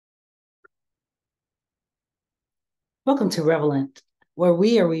Welcome to Relevant, where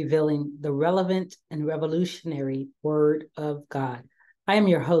we are revealing the relevant and revolutionary Word of God. I am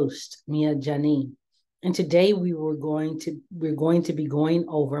your host, Mia Janine, and today we're going to be going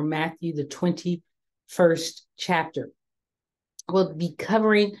over Matthew the 21st chapter. We'll be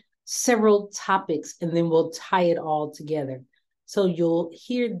covering several topics, and then we'll tie it all together. So you'll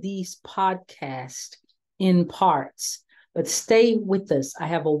hear these podcasts in parts, but stay with us. I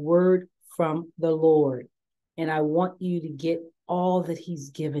have a word from the Lord, and I want you to get all that He's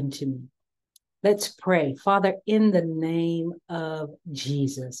given to me. Let's pray. Father, in the name of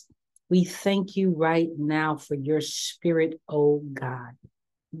Jesus, we thank you right now for your spirit, oh God.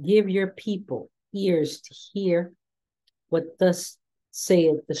 Give your people ears to hear what thus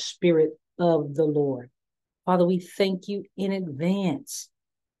saith the Spirit of the Lord. Father, we thank you in advance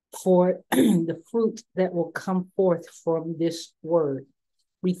for the fruit that will come forth from this word.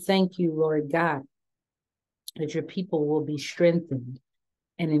 We thank you, Lord God, that your people will be strengthened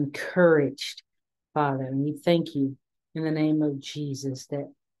and encouraged, Father. And we thank you in the name of Jesus that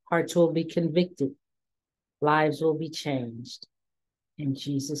hearts will be convicted, lives will be changed. In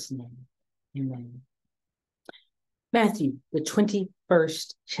Jesus' name, amen. Matthew, the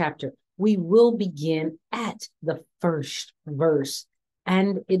 21st chapter. We will begin at the first verse,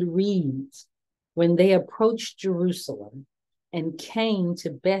 and it reads, when they approached Jerusalem and came to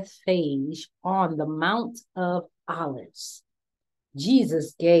Bethphage on the Mount of Olives,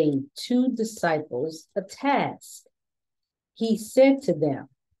 Jesus gave two disciples a task. He said to them,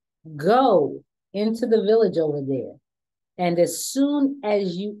 go into the village over there, and as soon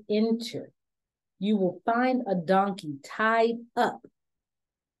as you enter, you will find a donkey tied up.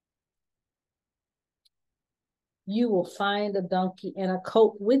 You will find a donkey and a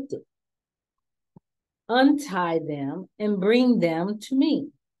colt with it. Untie them and bring them to me.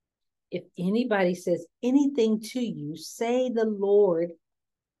 If anybody says anything to you, say the Lord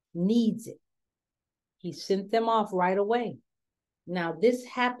needs it. He sent them off right away. Now, this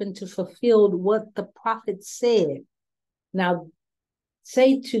happened to fulfill what the prophet said. Now,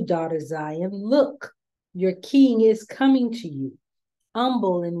 say to daughter Zion, look, your king is coming to you,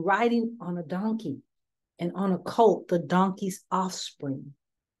 humble and riding on a donkey, and on a colt, the donkey's offspring.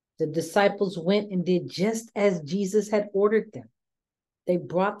 The disciples went and did just as Jesus had ordered them. They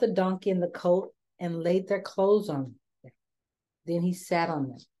brought the donkey and the colt and laid their clothes on them. Then he sat on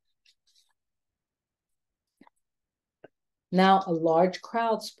them. Now a large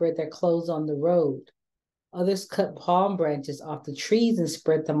crowd spread their clothes on the road. Others cut palm branches off the trees and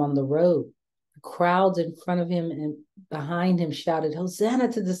spread them on the road. The crowds in front of him and behind him shouted,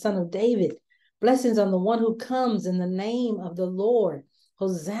 Hosanna to the Son of David. Blessings on the one who comes in the name of the Lord.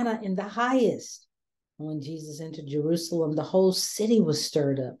 Hosanna in the highest. And when Jesus entered Jerusalem, the whole city was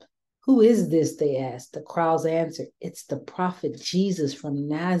stirred up. Who is this? They asked. The crowds answered, it's the prophet Jesus from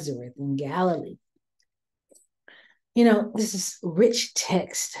Nazareth in Galilee. You know, this is rich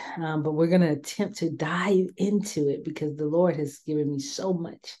text, but we're going to attempt to dive into it because the Lord has given me so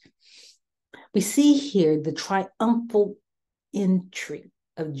much. We see here the triumphal entry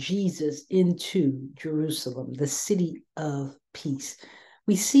of Jesus into Jerusalem, the city of peace.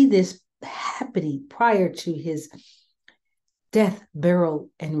 We see this happening prior to his death, burial,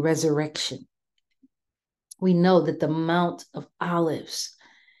 and resurrection. We know that the Mount of Olives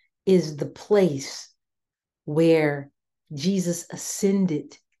is the place where Jesus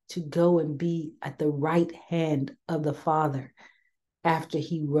ascended to go and be at the right hand of the Father after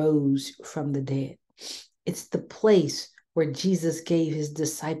he rose from the dead. It's the place where Jesus gave his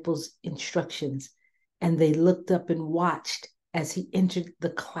disciples instructions, and they looked up and watched as he entered the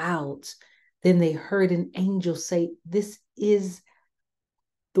clouds. Then they heard an angel say, this is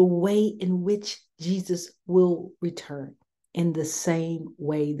the way in which Jesus will return, in the same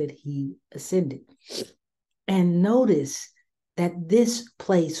way that he ascended. And notice that this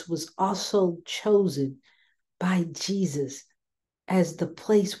place was also chosen by Jesus as the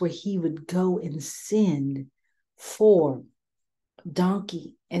place where he would go and send for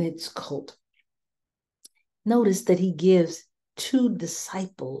donkey and its colt. Notice that he gives two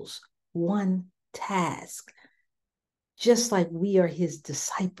disciples one task. Just like we are his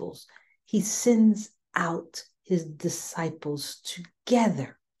disciples, he sends out his disciples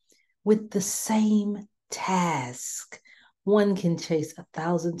together with the same task. One can chase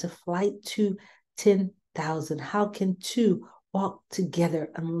 1,000 to flight, 2 10,000. How can two walk together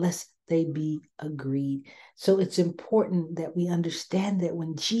unless they be agreed? So it's important that we understand that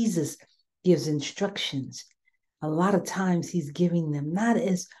when Jesus gives instructions, a lot of times he's giving them not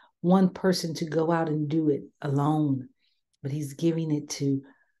as one person to go out and do it alone, but he's giving it to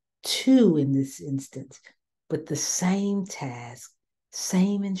two in this instance. but the same task,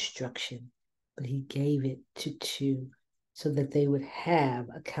 same instruction, but he gave it to two so that they would have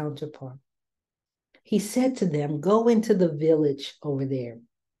a counterpart. He said to them, go into the village over there,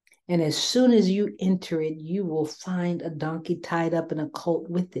 and as soon as you enter it, you will find a donkey tied up and a colt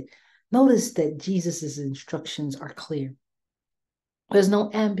with it. Notice that Jesus' instructions are clear. There's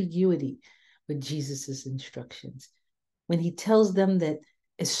no ambiguity with Jesus' instructions. When he tells them that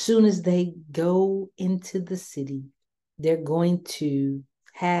as soon as they go into the city, they're going to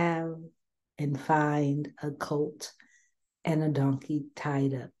have and find a colt and a donkey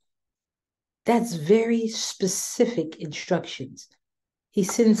tied up. That's very specific instructions. He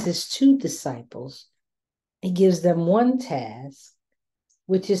sends his two disciples. He gives them one task,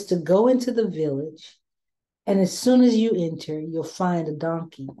 which is to go into the village. And as soon as you enter, you'll find a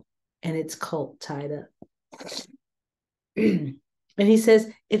donkey and its colt tied up. And he says,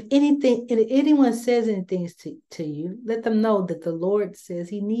 if anyone says anything to you, let them know that the Lord says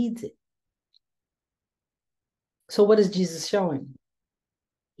he needs it. So what is Jesus showing?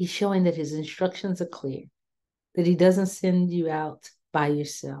 He's showing that his instructions are clear, that he doesn't send you out by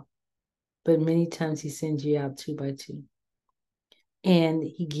yourself, but many times he sends you out 2 by 2. And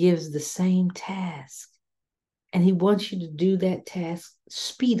he gives the same task. And he wants you to do that task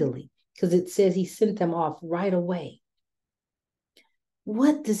speedily, because it says he sent them off right away.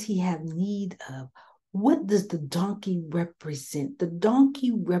 What does he have need of? What does the donkey represent? The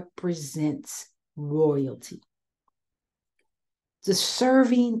donkey represents royalty, the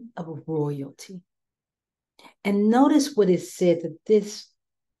serving of royalty. And notice what is said, that this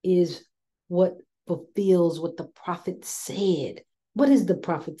is what fulfills what the prophet said. What is the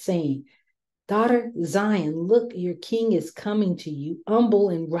prophet saying? Daughter Zion, look, your king is coming to you, humble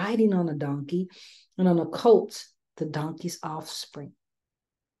and riding on a donkey, and on a colt, the donkey's offspring.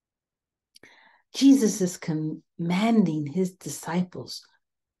 Jesus is commanding his disciples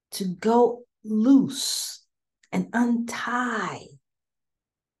to go loose and untie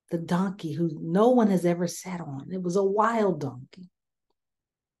the donkey who no one has ever sat on. It was a wild donkey.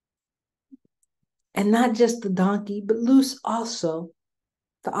 And not just the donkey, but loose also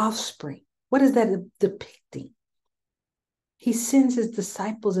the offspring. What is that depicting? He sends his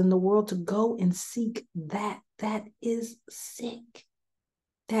disciples in the world to go and seek that is sick,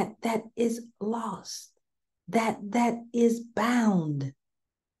 that is lost, that is bound.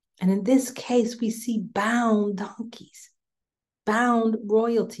 And in this case, we see bound donkeys, bound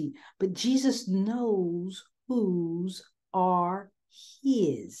royalty. But Jesus knows whose are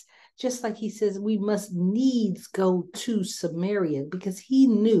his. Just like he says, we must needs go to Samaria, because he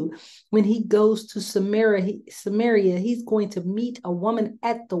knew when he goes to Samaria, he's going to meet a woman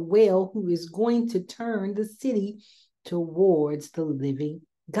at the well who is going to turn the city towards the living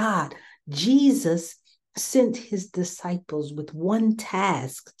God. Jesus sent his disciples with one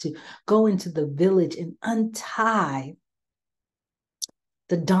task, to go into the village and untie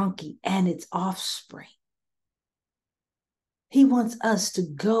the donkey and its offspring. He wants us to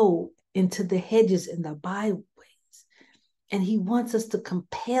go into the hedges and the byways, and he wants us to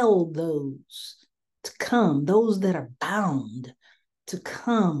compel those to come, those that are bound to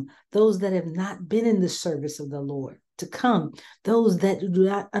come, those that have not been in the service of the Lord to come, those that do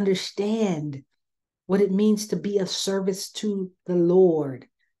not understand what it means to be of service to the Lord.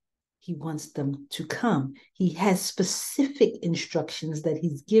 He wants them to come. He has specific instructions that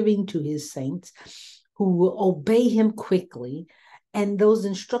he's giving to his saints who will obey him quickly. And those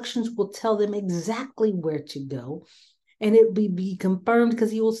instructions will tell them exactly where to go. And it will be confirmed,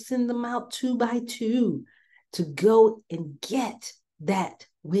 because he will send them out 2 by 2 to go and get that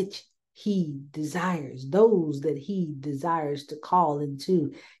which he desires, those that he desires to call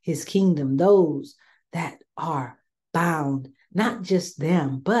into his kingdom, those that are bound, not just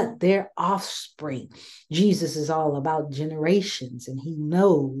them, but their offspring. Jesus is all about generations, and he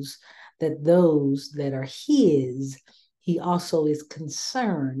knows that those that are his, he also is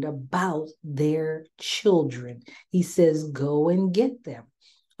concerned about their children. He says, go and get them,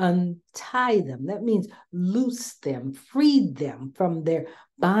 untie them. That means loose them, free them from their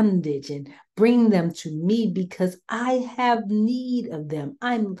bondage, and bring them to me, because I have need of them.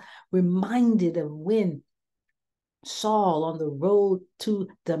 I'm reminded of when Saul on the road to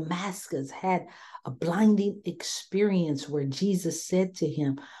Damascus had a blinding experience where Jesus said to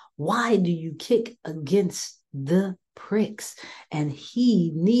him, why do you kick against the pricks? And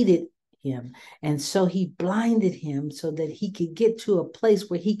he needed him. And so he blinded him so that he could get to a place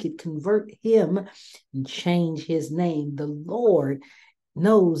where he could convert him and change his name. The Lord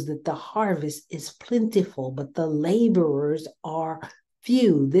knows that the harvest is plentiful, but the laborers are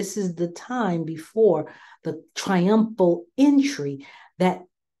few. This is the time before the triumphal entry that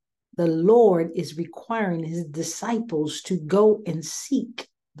the Lord is requiring his disciples to go and seek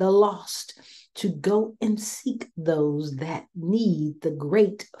the lost, to go and seek those that need the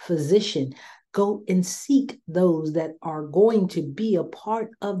great physician. Go and seek those that are going to be a part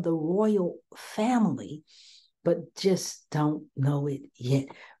of the royal family, but just don't know it yet.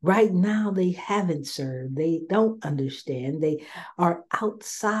 Right now, they haven't served. They don't understand. They are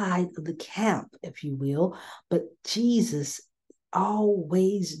outside of the camp, if you will. But Jesus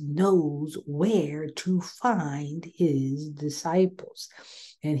always knows where to find his disciples.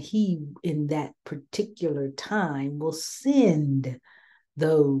 And he, in that particular time, will send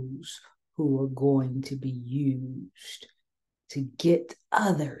those who are going to be used to get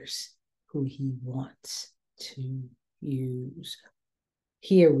others who he wants to use.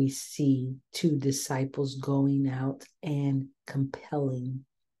 Here we see two disciples going out and compelling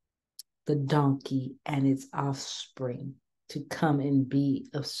the donkey and its offspring to come and be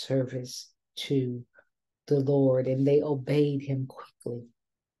of service to the Lord, and they obeyed him quickly.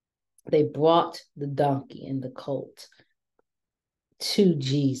 They brought the donkey and the colt to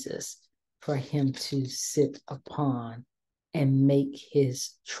Jesus for him to sit upon and make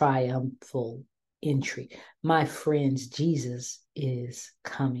his triumphal entry. My friends, Jesus is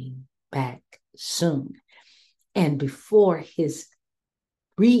coming back soon. And before his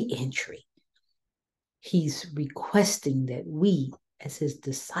re-entry, he's requesting that we, as his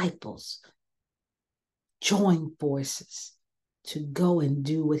disciples, join forces to go and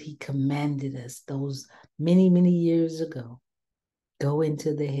do what he commanded us those many, many years ago. Go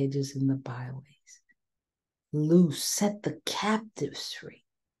into the hedges and the byways. Loose, set the captives free,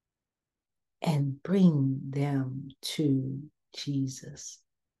 and bring them to Jesus.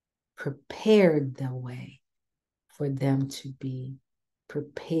 Prepared the way for them to be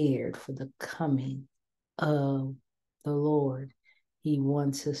prepared for the coming of the Lord. He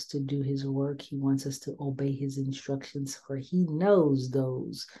wants us to do his work. He wants us to obey his instructions, for he knows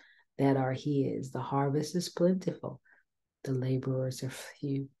those that are his. The harvest is plentiful. The laborers are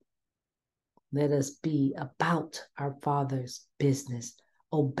few. Let us be about our Father's business,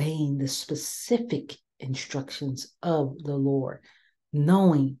 obeying the specific instructions of the Lord,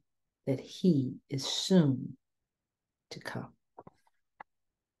 knowing that he is soon to come.